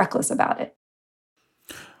reckless about it.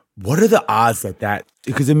 What are the odds that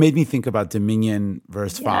because it made me think about Dominion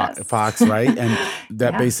versus Fox, right? And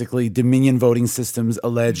that basically Dominion voting systems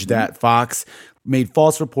alleged that Fox made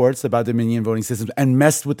false reports about Dominion voting systems and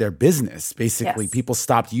messed with their business. Basically, people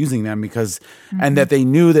stopped using them because, and that they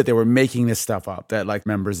knew that they were making this stuff up, that like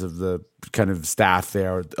members of the kind of staff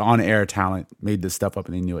there, on-air talent made this stuff up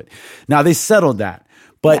and they knew it. Now, they settled that.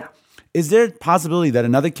 But is there a possibility that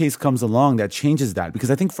another case comes along that changes that?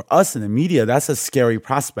 Because I think for us in the media, that's a scary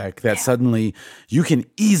prospect that suddenly you can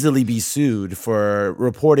easily be sued for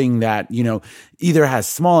reporting that, you know, either has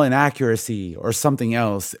small inaccuracy or something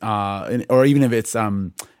else, or even if its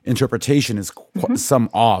interpretation is some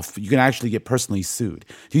off, you can actually get personally sued.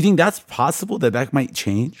 Do you think that's possible, that might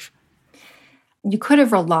change? You could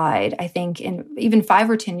have relied, I think, in even 5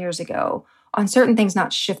 or 10 years ago on certain things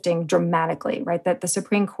not shifting dramatically, right? That the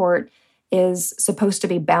Supreme Court is supposed to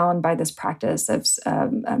be bound by this practice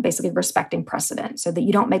of basically respecting precedent so that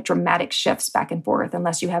you don't make dramatic shifts back and forth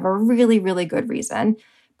unless you have a really, really good reason.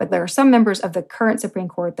 But there are some members of the current Supreme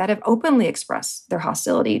Court that have openly expressed their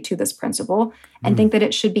hostility to this principle and think that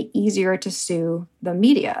it should be easier to sue the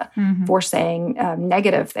media for saying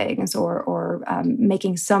negative things or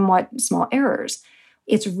making somewhat small errors.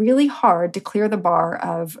 It's really hard to clear the bar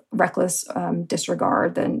of reckless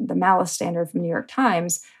disregard, the malice standard from New York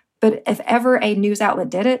Times. But if ever a news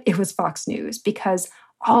outlet did it, it was Fox News, because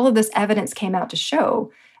all of this evidence came out to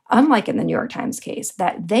show, unlike in the New York Times case,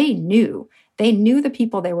 that they knew the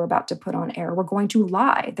people they were about to put on air were going to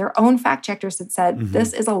lie. Their own fact checkers had said,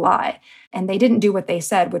 this is a lie. And they didn't do what they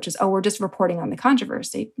said, which is, oh, we're just reporting on the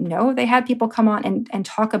controversy. No, they had people come on and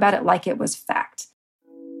talk about it like it was fact.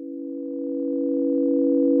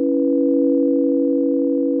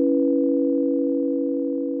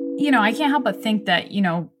 You know, I can't help but think that,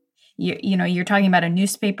 you're talking about a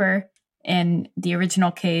newspaper in the original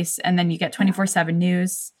case, and then you get 24/7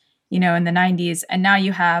 news, in the 90s. And now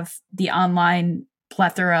you have the online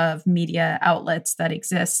plethora of media outlets that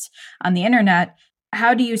exist on the internet.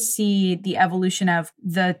 how do you see the evolution of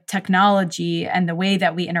the technology and the way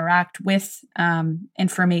that we interact with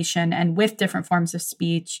information and with different forms of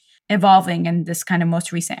speech evolving in this kind of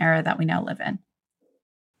most recent era that we now live in?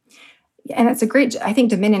 And I think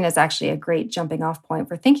Dominion is actually a great jumping off point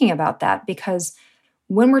for thinking about that, because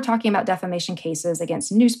when we're talking about defamation cases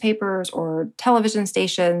against newspapers or television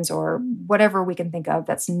stations or whatever we can think of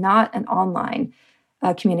that's not an online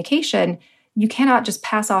communication, you cannot just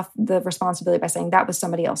pass off the responsibility by saying that was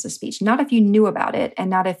somebody else's speech. Not if you knew about it, and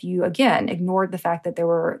not if you, again, ignored the fact that there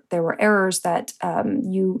were errors that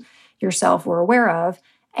you yourself were aware of,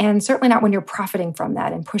 and certainly not when you're profiting from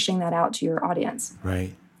that and pushing that out to your audience.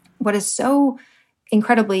 Right. What is so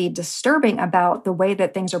incredibly disturbing about the way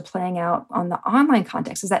that things are playing out on the online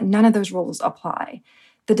context is that none of those rules apply.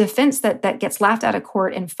 The defense that gets laughed out of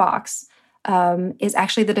court in Fox is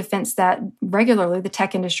actually the defense that regularly the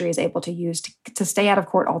tech industry is able to use to stay out of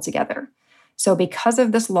court altogether. So because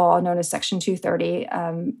of this law known as Section 230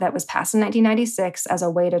 that was passed in 1996 as a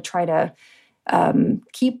way to try to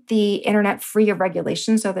keep the internet free of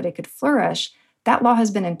regulation so that it could flourish, that law has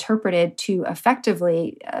been interpreted to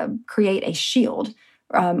effectively create a shield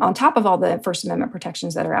on top of all the First Amendment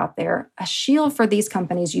protections that are out there, a shield for these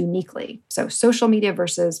companies uniquely. So social media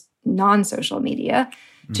versus non-social media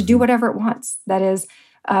to do whatever it wants. That is,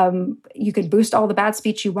 you can boost all the bad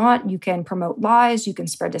speech you want. You can promote lies. You can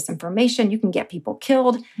spread disinformation. You can get people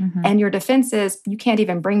killed. And your defense is, you can't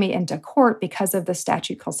even bring me into court because of the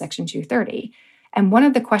statute called Section 230. And one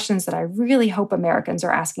of the questions that I really hope Americans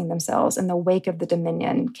are asking themselves in the wake of the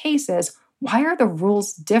Dominion case is, why are the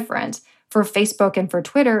rules different for Facebook and for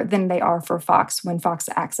Twitter than they are for Fox when Fox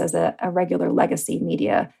acts as a regular legacy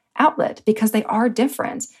media outlet? Because they are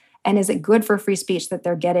different. And is it good for free speech that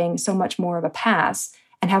they're getting so much more of a pass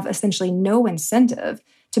and have essentially no incentive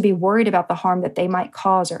to be worried about the harm that they might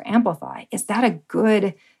cause or amplify? Is that a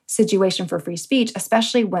good situation for free speech,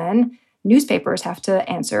 especially when newspapers have to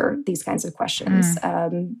answer these kinds of questions,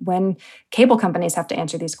 when cable companies have to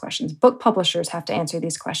answer these questions, book publishers have to answer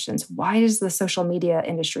these questions? Why does the social media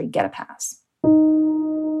industry get a pass?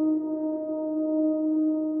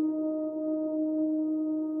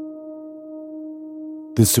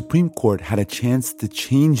 The Supreme Court had a chance to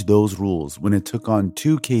change those rules when it took on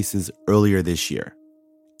two cases earlier this year.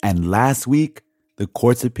 And last week, the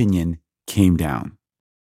court's opinion came down.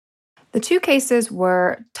 The two cases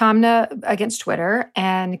were Taamneh against Twitter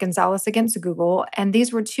and Gonzalez against Google. And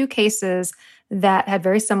these were two cases that had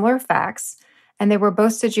very similar facts. And they were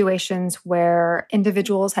both situations where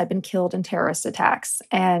individuals had been killed in terrorist attacks,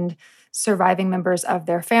 and surviving members of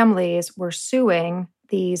their families were suing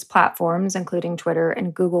these platforms, including Twitter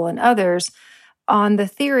and Google and others, on the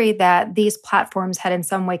theory that these platforms had in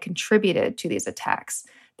some way contributed to these attacks,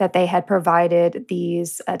 that they had provided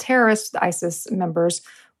these terrorist ISIS members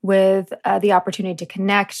with the opportunity to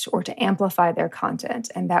connect or to amplify their content.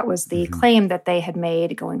 And that was the claim that they had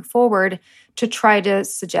made going forward to try to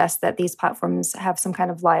suggest that these platforms have some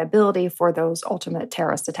kind of liability for those ultimate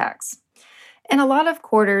terrorist attacks. In a lot of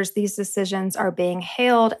quarters, these decisions are being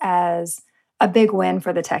hailed as a big win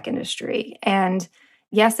for the tech industry. And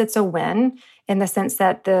yes, it's a win in the sense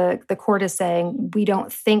that the court is saying, we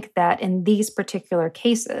don't think that in these particular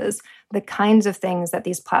cases, the kinds of things that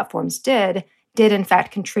these platforms did in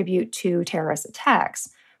fact contribute to terrorist attacks.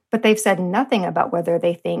 But they've said nothing about whether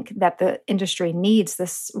they think that the industry needs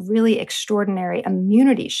this really extraordinary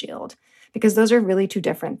immunity shield, because those are really two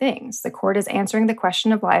different things. The court is answering the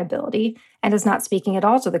question of liability and is not speaking at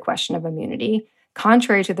all to the question of immunity,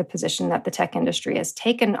 contrary to the position that the tech industry has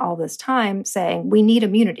taken all this time, saying we need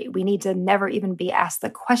immunity. We need to never even be asked the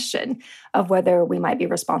question of whether we might be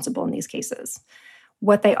responsible in these cases.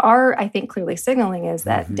 What they are, I think, clearly signaling is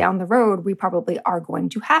that down the road, we probably are going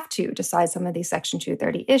to have to decide some of these Section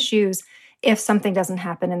 230 issues if something doesn't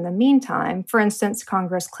happen in the meantime. For instance,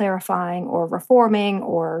 Congress clarifying or reforming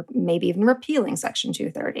or maybe even repealing Section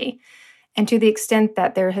 230. And to the extent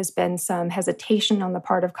that there has been some hesitation on the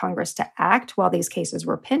part of Congress to act while these cases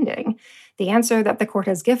were pending, the answer that the court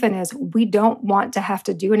has given is, we don't want to have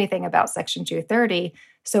to do anything about Section 230.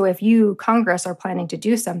 So if you, Congress, are planning to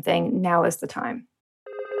do something, now is the time.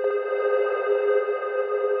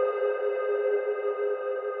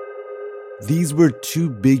 These were two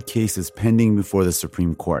big cases pending before the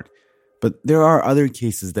Supreme Court. But there are other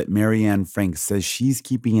cases that Marianne Franks says she's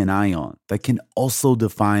keeping an eye on that can also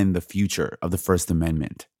define the future of the First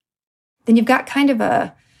Amendment. Then you've got kind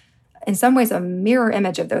of in some ways, a mirror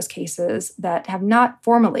image of those cases that have not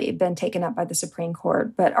formally been taken up by the Supreme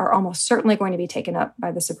Court, but are almost certainly going to be taken up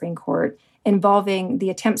by the Supreme Court, involving the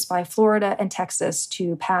attempts by Florida and Texas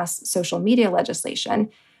to pass social media legislation,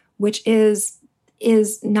 which is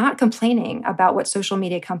is not complaining about what social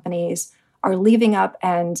media companies are leaving up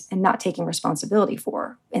and not taking responsibility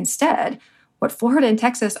for. Instead, what Florida and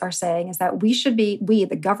Texas are saying is that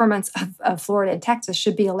the governments of Florida and Texas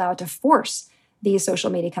should be allowed to force these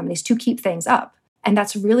social media companies to keep things up. And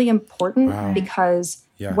that's really important because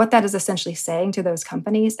what that is essentially saying to those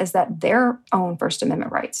companies is that their own First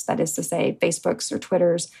Amendment rights, that is to say Facebook's or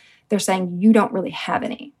Twitter's, they're saying you don't really have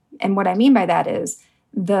any. And what I mean by that is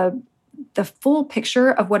the full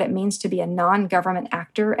picture of what it means to be a non-government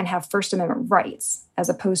actor and have First Amendment rights, as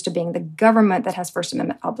opposed to being the government that has First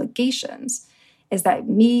Amendment obligations, is that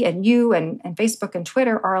me and you and Facebook and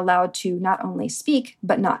Twitter are allowed to not only speak,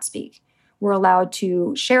 but not speak. We're allowed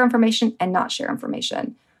to share information and not share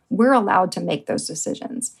information. We're allowed to make those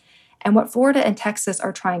decisions. And what Florida and Texas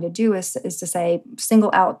are trying to do is to say, single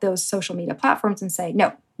out those social media platforms and say,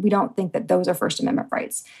 no, we don't think that those are First Amendment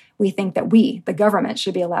rights. We think that we, the government,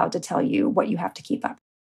 should be allowed to tell you what you have to keep up.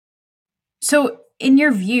 So in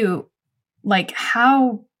your view, like,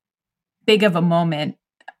 how big of a moment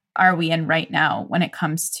are we in right now when it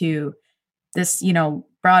comes to this,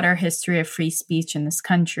 broader history of free speech in this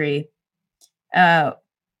country? Are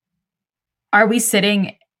we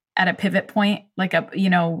sitting at a pivot point?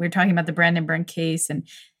 We're talking about the Brandon Byrne case and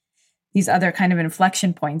these other kind of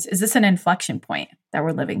inflection points. Is this an inflection point that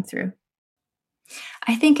we're living through?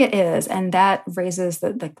 I think it is. And that raises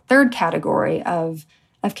the third category of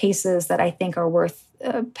cases that I think are worth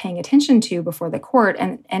paying attention to before the court.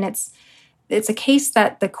 And it's a case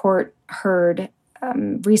that the court heard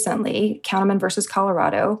recently, Counterman versus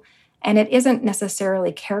Colorado. And it isn't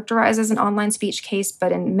necessarily characterized as an online speech case,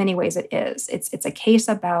 but in many ways it is. It's a case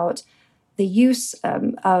about the use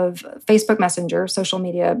of Facebook Messenger, social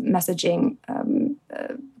media messaging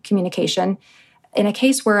communication, in a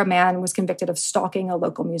case where a man was convicted of stalking a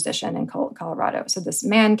local musician in Colorado. So this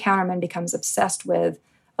man, Counterman, becomes obsessed with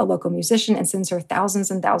a local musician and sends her thousands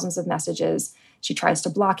and thousands of messages. She tries to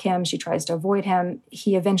block him. She tries to avoid him.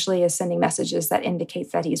 He eventually is sending messages that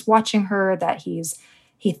indicate that he's watching her, that he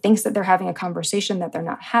thinks that they're having a conversation that they're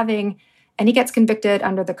not having, and he gets convicted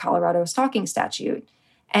under the Colorado stalking statute.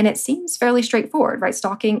 And it seems fairly straightforward, right?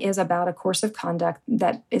 Stalking is about a course of conduct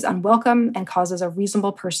that is unwelcome and causes a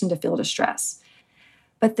reasonable person to feel distress.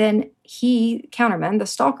 But then Counterman, the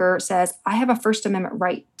stalker, says, I have a First Amendment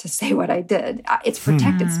right to say what I did. It's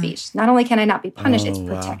protected speech. Not only can I not be punished, it's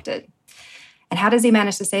protected. And how does he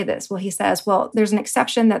manage to say this? Well, he says, there's an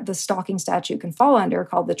exception that the stalking statute can fall under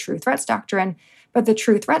called the True Threats Doctrine. But the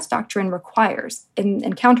True Threats Doctrine requires, in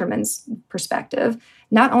Counterman's perspective,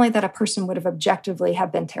 not only that a person would have objectively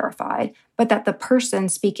have been terrified, but that the person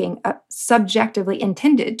speaking subjectively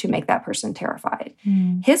intended to make that person terrified.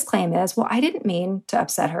 His claim is, I didn't mean to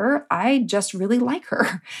upset her. I just really like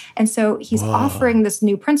her. And so he's offering this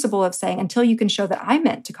new principle of saying, until you can show that I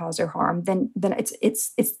meant to cause her harm, then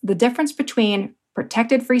it's the difference between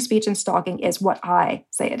protected free speech and stalking is what I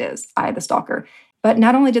say it is, I, the stalker. But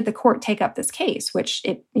not only did the court take up this case, which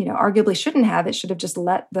it arguably shouldn't have, it should have just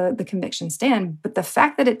let the conviction stand. But the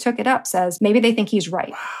fact that it took it up says maybe they think he's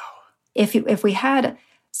right. Wow. If we had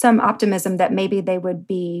some optimism that maybe they would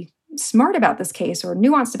be smart about this case or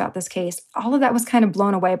nuanced about this case, all of that was kind of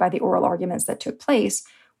blown away by the oral arguments that took place,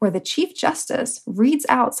 where the Chief Justice reads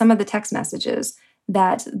out some of the text messages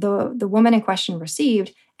that the woman in question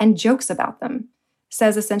received and jokes about them.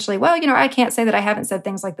 Says essentially, I can't say that I haven't said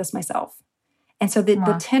things like this myself. And so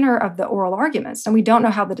the tenor of the oral arguments, and we don't know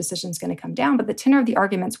how the decision is going to come down, but the tenor of the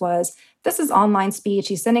arguments was, this is online speech.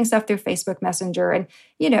 He's sending stuff through Facebook Messenger, and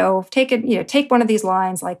take one of these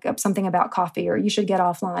lines like something about coffee, or you should get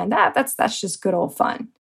offline. That's just good old fun.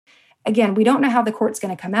 Again, we don't know how the court's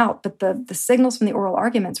going to come out, but the signals from the oral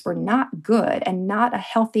arguments were not good and not a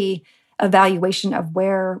healthy evaluation of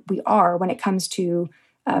where we are when it comes to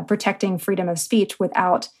protecting freedom of speech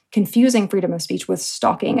without confusing freedom of speech with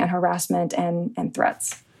stalking and harassment and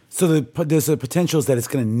threats. So there's a potential that it's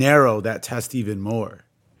going to narrow that test even more.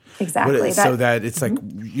 Exactly. So that it's like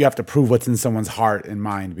you have to prove what's in someone's heart and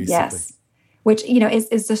mind, basically. Yes. Which,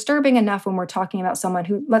 is disturbing enough when we're talking about someone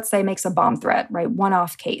who, let's say, makes a bomb threat, right?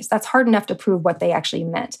 One-off case. That's hard enough to prove what they actually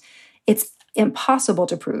meant. It's impossible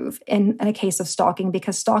to prove in a case of stalking,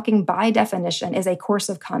 because stalking, by definition, is a course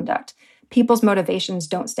of conduct. People's motivations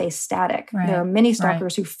don't stay static. Right. There are many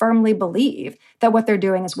stalkers who firmly believe that what they're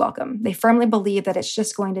doing is welcome. They firmly believe that it's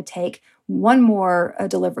just going to take one more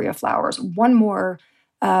delivery of flowers, one more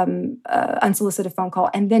unsolicited phone call,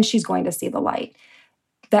 and then she's going to see the light.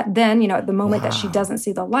 That then, at the moment that she doesn't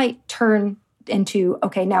see the light, turn into,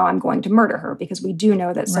 okay, now I'm going to murder her, because we do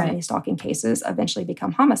know that so many stalking cases eventually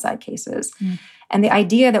become homicide cases. And the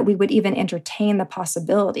idea that we would even entertain the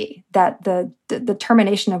possibility that the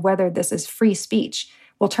determination of whether this is free speech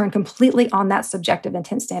will turn completely on that subjective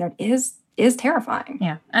intent standard is terrifying.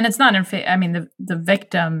 Yeah. And it's not the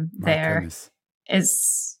victim there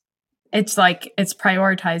is, it's like it's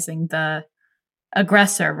prioritizing the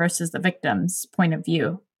aggressor versus the victim's point of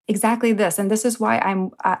view. Exactly this. And this is why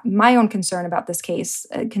I'm my own concern about this case,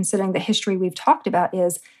 considering the history we've talked about,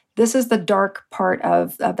 is this is the dark part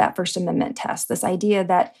of that First Amendment test. This idea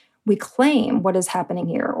that we claim what is happening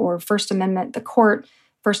here, or First Amendment, the court,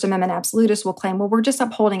 First Amendment absolutists will claim, well, we're just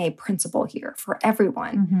upholding a principle here for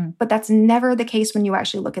everyone. But that's never the case when you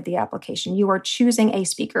actually look at the application. You are choosing a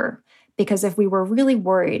speaker, because if we were really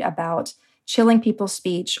worried about chilling people's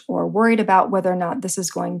speech, or worried about whether or not this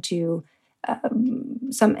is going to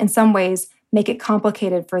in some ways make it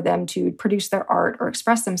complicated for them to produce their art or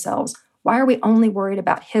express themselves, why are we only worried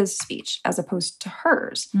about his speech as opposed to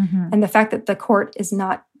hers? And the fact that the court is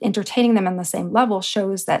not entertaining them on the same level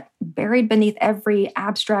shows that buried beneath every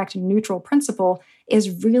abstract neutral principle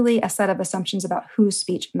is really a set of assumptions about whose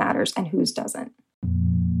speech matters and whose doesn't.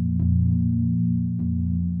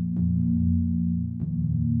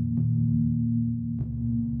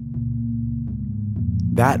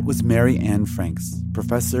 That was Mary Ann Franks,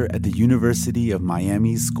 professor at the University of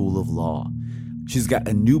Miami School of Law. She's got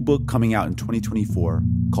a new book coming out in 2024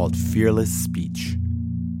 called Fearless Speech.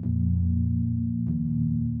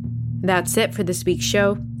 That's it for this week's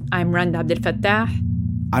show. I'm Rand Abdelfattah.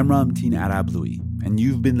 I'm Ramteen Arablouei, and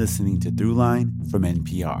you've been listening to Throughline from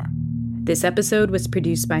NPR. This episode was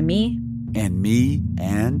produced by me. And me,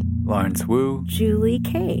 and Lawrence Wu, Julie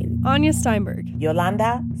Kane, Anya Steinberg,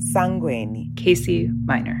 Yolanda Sangweni, Casey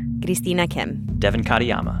Miner, Christina Kim, Devin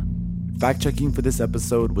Katayama. Fact-checking for this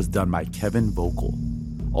episode was done by Kevin Vogel.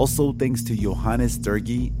 Also thanks to Johannes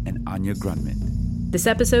Sturgi and Anya Grunman. This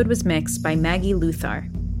episode was mixed by Maggie Luthar.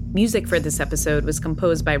 Music for this episode was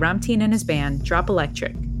composed by Ramteen and his band Drop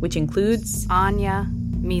Electric, which includes Anya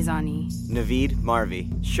Mizani, Naveed Marvi,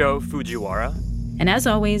 Sho Fujiwara. And as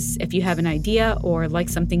always, if you have an idea or like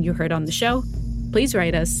something you heard on the show, please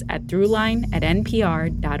write us at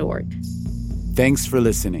throughline@npr.org. Thanks for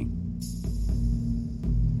listening.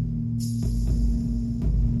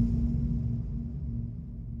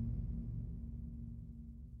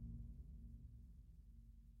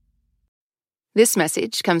 This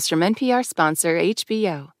message comes from NPR sponsor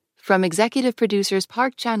HBO. From executive producers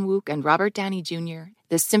Park Chan-wook and Robert Downey Jr.,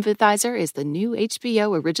 The Sympathizer is the new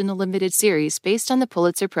HBO original limited series based on the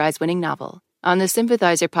Pulitzer Prize-winning novel. On the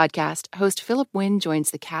Sympathizer podcast, host Philip Wynn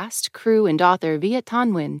joins the cast, crew, and author Viet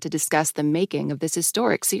Thanh Nguyen to discuss the making of this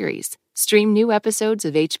historic series. Stream new episodes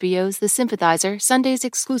of HBO's The Sympathizer Sundays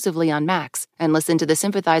exclusively on Max, and listen to the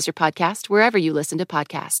Sympathizer podcast wherever you listen to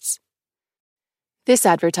podcasts. This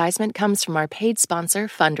advertisement comes from our paid sponsor,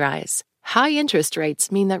 Fundrise. High interest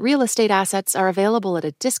rates mean that real estate assets are available at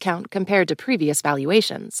a discount compared to previous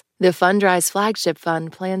valuations. The Fundrise Flagship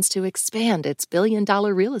Fund plans to expand its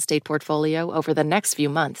billion-dollar real estate portfolio over the next few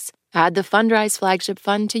months. Add the Fundrise Flagship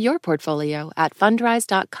Fund to your portfolio at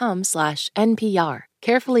fundrise.com/NPR.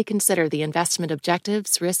 Carefully consider the investment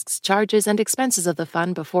objectives, risks, charges, and expenses of the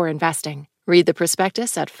fund before investing. Read the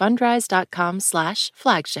prospectus at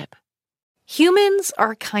fundrise.com/flagship. Humans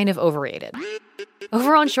are kind of overrated.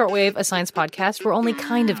 Over on Shortwave, a science podcast, we're only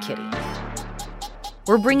kind of kidding.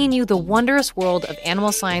 We're bringing you the wondrous world of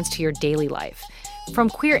animal science to your daily life. From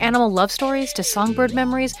queer animal love stories to songbird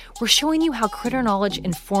memories, we're showing you how critter knowledge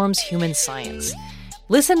informs human science.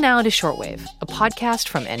 Listen now to Shortwave, a podcast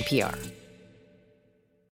from NPR.